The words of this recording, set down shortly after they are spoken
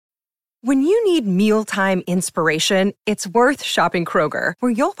When you need mealtime inspiration, it's worth shopping Kroger,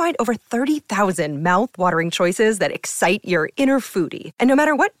 where you'll find over 30,000 mouth-watering choices that excite your inner foodie. And no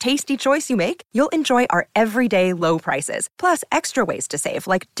matter what tasty choice you make, you'll enjoy our everyday low prices, plus extra ways to save,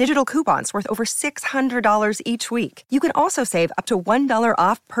 like digital coupons worth over $600 each week. You can also save up to $1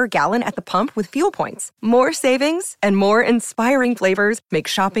 off per gallon at the pump with fuel points. More savings and more inspiring flavors make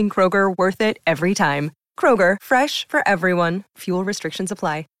shopping Kroger worth it every time. Kroger, fresh for everyone. Fuel restrictions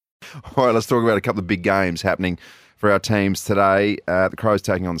apply. All right, let's talk about a couple of big games happening for our teams today. The Crows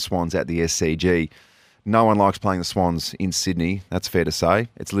taking on the Swans at the SCG. No one likes playing the Swans in Sydney, that's fair to say.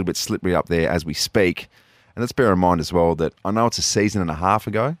 It's a little bit slippery up there as we speak. And let's bear in mind as well that I know it's a season and a half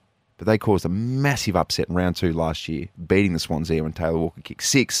ago, but they caused a massive upset in round 2 last year, beating the Swans there when Taylor Walker kicked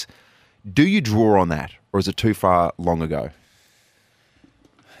 6. Do you draw on that, or is it too far long ago?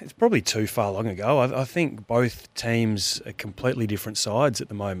 It's probably too far long ago. I think both teams are completely different sides at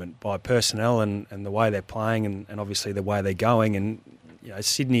the moment by personnel and the way they're playing and obviously the way they're going. And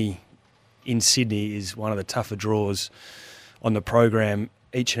Sydney is one of the tougher draws on the program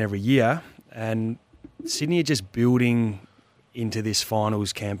each and every year. And Sydney are just building into this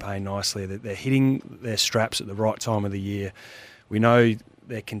finals campaign nicely. They're hitting their straps at the right time of the year. We know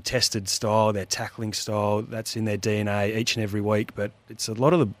their contested style, their tackling style, that's in their DNA each and every week, but it's a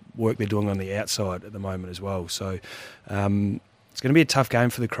lot of the work they're doing on the outside at the moment as well. So it's going to be a tough game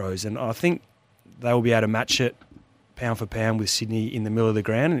for the Crows, and I think they will be able to match it pound for pound with Sydney in the middle of the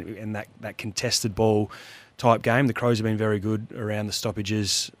ground and that contested ball type game. The Crows have been very good around the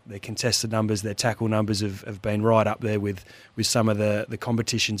stoppages. Their contested numbers, their tackle numbers have been right up there with some of the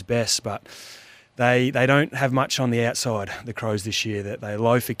competition's best, but They don't have much on the outside, the Crows, this year. They're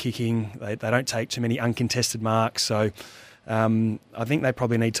low for kicking. They don't take too many uncontested marks. So I think they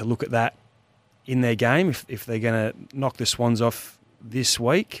probably need to look at that in their game if they're going to knock the Swans off this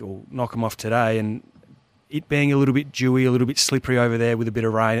week or knock them off today. And it being a little bit dewy, a little bit slippery over there with a bit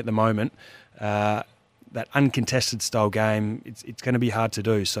of rain at the moment, that uncontested style game, it's going to be hard to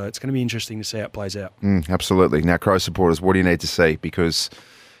do. So it's going to be interesting to see how it plays out. Absolutely. Now, Crow supporters, what do you need to see? Because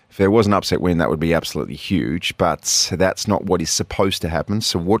if there was an upset win, that would be absolutely huge, but that's not what is supposed to happen.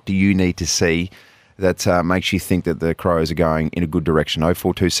 So what do you need to see that makes you think that the Crows are going in a good direction?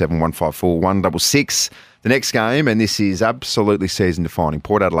 0427 154 166. The next game, and this is absolutely season-defining,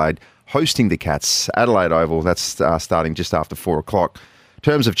 Port Adelaide hosting the Cats. Adelaide Oval, that's starting just after 4 o'clock.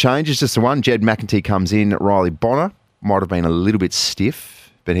 Terms of changes, just the one. Jed McEntee comes in. Riley Bonner might have been a little bit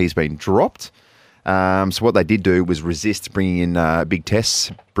stiff, but he's been dropped. So what they did do was resist bringing in big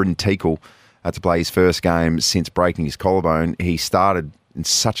tests. Britton Teakle to play his first game since breaking his collarbone. He started in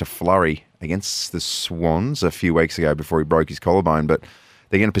such a flurry against the Swans a few weeks ago before he broke his collarbone, but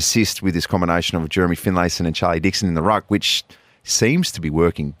they're going to persist with this combination of Jeremy Finlayson and Charlie Dixon in the ruck, which seems to be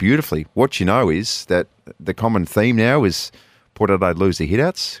working beautifully. What you know is that the common theme now is Port Adelaide lose their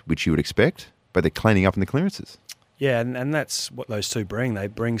hitouts, which you would expect, but they're cleaning up in the clearances. Yeah, and that's what those two bring. They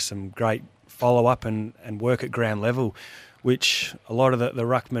bring some great follow-up and work at ground level, which a lot of the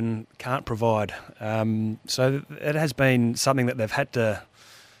ruckmen can't provide. So it has been something that they've had to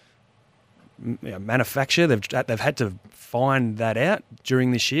manufacture. They've had to find that out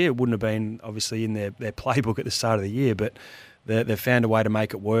during this year. It wouldn't have been obviously in their playbook at the start of the year, but they've found a way to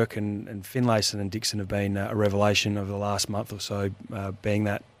make it work, and Finlayson and Dixon have been a revelation over the last month or so, being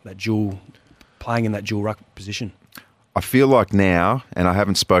playing in that dual ruck position. I feel like now, and I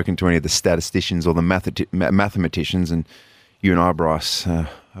haven't spoken to any of the statisticians or the mathematicians, and you and I, Bryce, are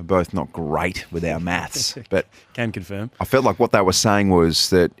both not great with our maths, but can confirm. I felt like what they were saying was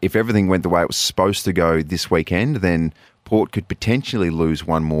that if everything went the way it was supposed to go this weekend, then Port could potentially lose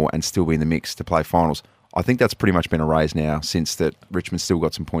one more and still be in the mix to play finals. I think that's pretty much been erased now since that Richmond still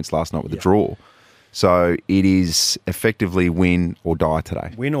got some points last night with the draw. So it is effectively win or die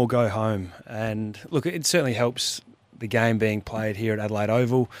today. Win or go home. And look, it certainly helps the game being played here at Adelaide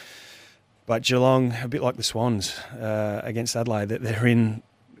Oval. But Geelong, a bit like the Swans against Adelaide, that they're in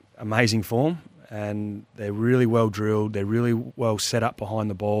amazing form and they're really well drilled. They're really well set up behind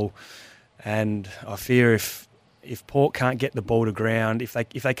the ball. And I fear if Port can't get the ball to ground, if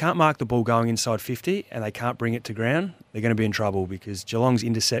they can't mark the ball going inside 50 and they can't bring it to ground, they're going to be in trouble, because Geelong's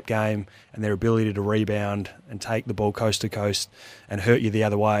intercept game and their ability to rebound and take the ball coast to coast and hurt you the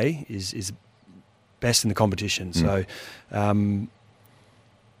other way is best in the competition. So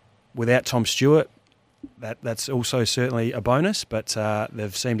without Tom Stewart, that's also certainly a bonus, but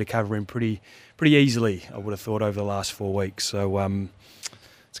they've seemed to cover him pretty easily, I would have thought, over the last 4 weeks. So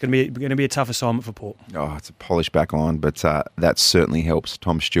it's going to be a tough assignment for Port. Oh, it's a polished back line, but that certainly helps.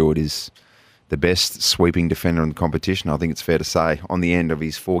 Tom Stewart is the best sweeping defender in the competition, I think it's fair to say, on the end of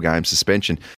his 4-game suspension.